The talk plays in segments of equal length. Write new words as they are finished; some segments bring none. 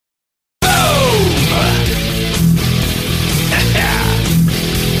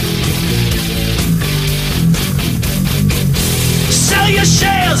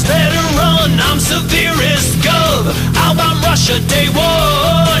Russia day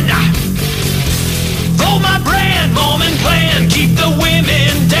one. For my brand, Mormon clan, keep the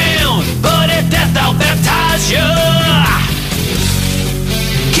women down, but at death I'll baptize ya.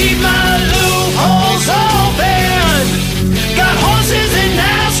 Keep my loopholes open. Got horses in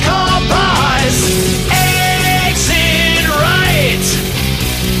NASCAR buys. Exit right.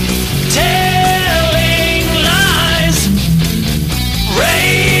 Telling lies.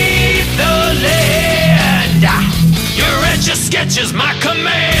 Rape the land. Your Etch-a-sketch is my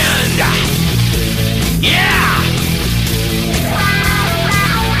command. Yeah.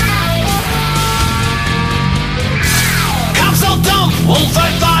 Cops all dumb, won't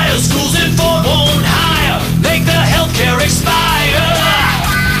fight fire. Schools in Fort won't hire. Make the healthcare expire.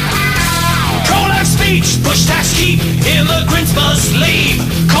 Pro-life speech, push tax keep. Immigrants must leave.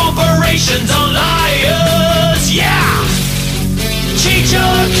 Corporations are liars. Yeah. Cheat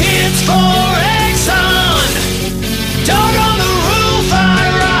your kids for Exxon. Dog on the roof I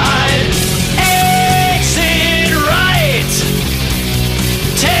ride. Exit right.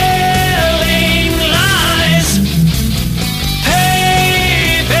 Telling lies.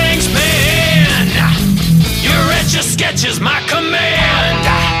 Hey, BANKMAN, your Etch-a-sketch is my command.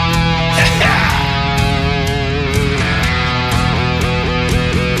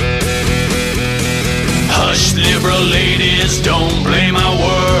 Hush, liberal ladies, don't blame my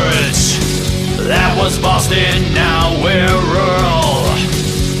words. That was Boston, now we're rural.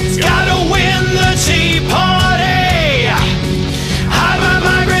 Gotta win the Tea Party. Hide my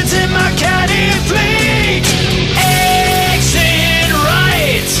migrants in my caddy fleet. Exit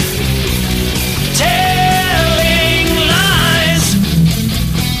right. Telling lies.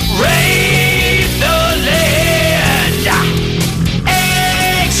 Rape the land.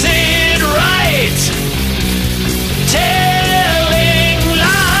 Exit right. Telling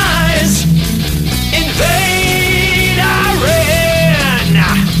lies. Invade Iran.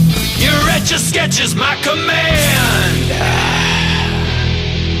 Your Etch-a-sketch is my command.